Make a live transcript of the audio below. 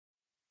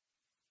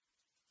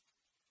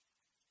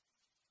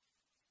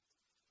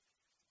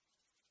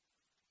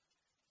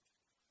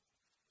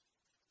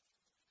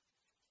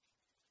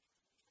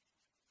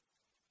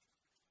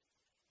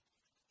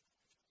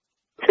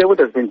Clairwood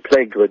has been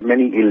plagued with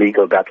many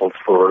illegal battles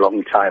for a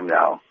long time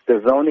now.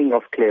 The zoning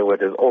of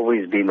Clairwood has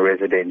always been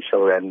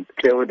residential, and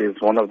Clairwood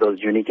is one of those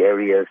unique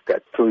areas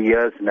that through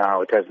years now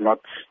it has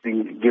not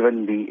been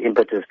given the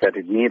impetus that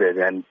it needed,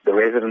 and the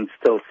residents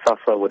still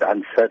suffer with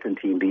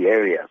uncertainty in the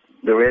area.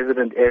 The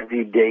resident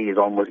every day is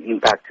almost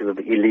impacted with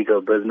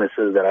illegal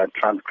businesses that are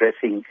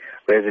transgressing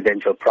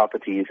residential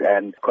properties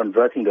and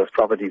converting those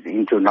properties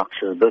into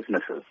noxious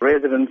businesses.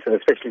 Residents, and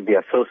especially the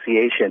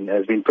association,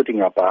 has been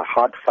putting up a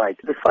hard fight.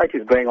 The fight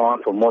is going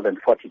on for more than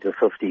 40 to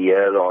 50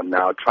 years on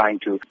now, trying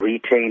to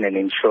retain and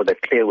ensure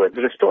that Clairwood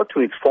is restored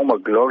to its former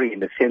glory in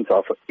the sense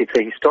of it's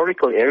a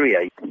historical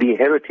area. The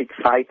heritage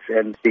sites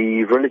and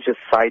the religious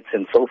sites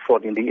and so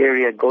forth in the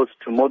area goes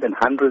to more than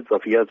hundreds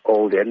of years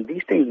old, and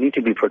these things need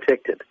to be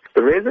protected.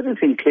 The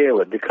residents in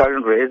Clairwood, the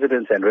current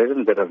residents and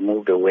residents that have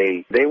moved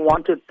away, they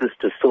wanted this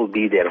to still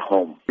be their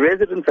home.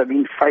 Residents have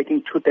been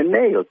fighting tooth and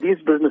nail. These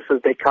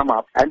businesses, they come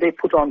up and they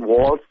put on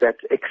walls that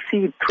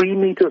exceed 3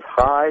 meters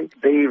high.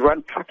 They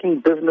run trucking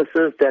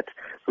businesses that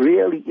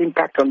really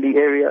impact on the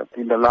area.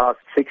 In the last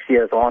 6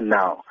 years on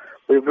now,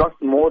 we've lost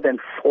more than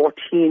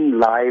 14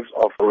 lives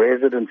of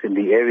residents in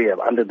the area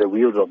under the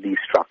wheels of these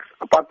trucks.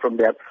 Apart from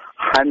that,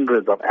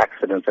 hundreds of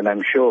accidents, and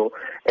I'm sure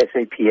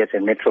SABC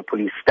and Metro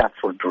Police stats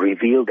would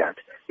reveal that.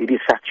 It is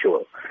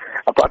factual.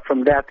 Apart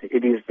from that,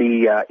 it is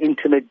the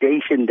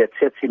intimidation that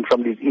sets in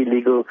from these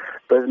illegal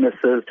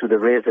businesses to the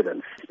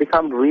residents. It's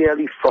become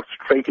really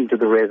frustrating to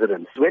the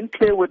residents. When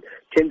Clairwood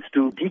tends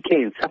to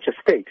decay in such a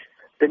state,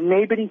 the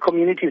neighboring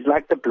communities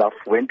like the Bluff,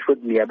 Wentworth,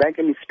 Merebank,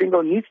 and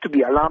Spingo needs to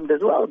be alarmed as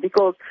well,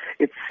 because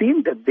it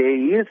seems that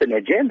there is an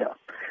agenda.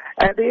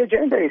 And the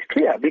agenda is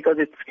clear, because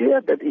it's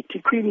clear that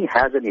Ekurhuleni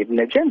has an hidden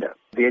agenda.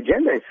 The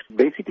agenda is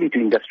basically to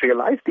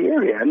industrialize the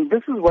area, and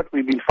this is what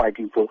we've been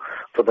fighting for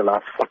the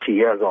last 40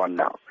 years on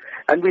now.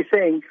 And we're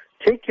saying,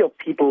 take your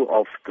people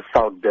of the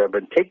South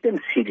Durban, take them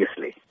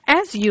seriously.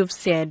 As you've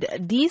said,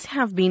 these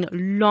have been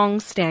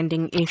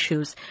long-standing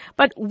issues.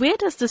 But where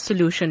does the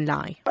solution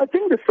lie? I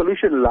think the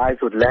solution lies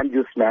with land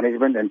use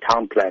management and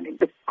town planning.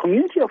 The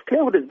community of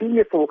Clairwood has been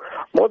here for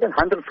more than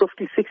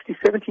 150, 60,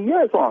 70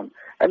 years on.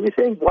 And we're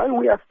saying, while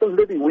we are still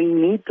living, we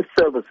need the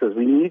services,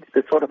 we need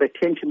the sort of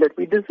attention that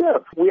we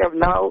deserve. We have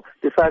now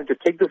decided to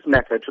take this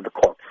matter to the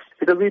courts,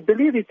 because we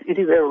believe it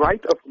is a right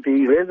of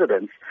the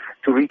residents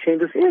to retain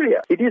this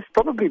area. It is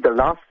probably the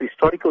last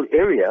historical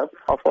area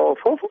of our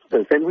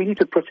forefathers, and we need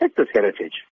to protect this heritage.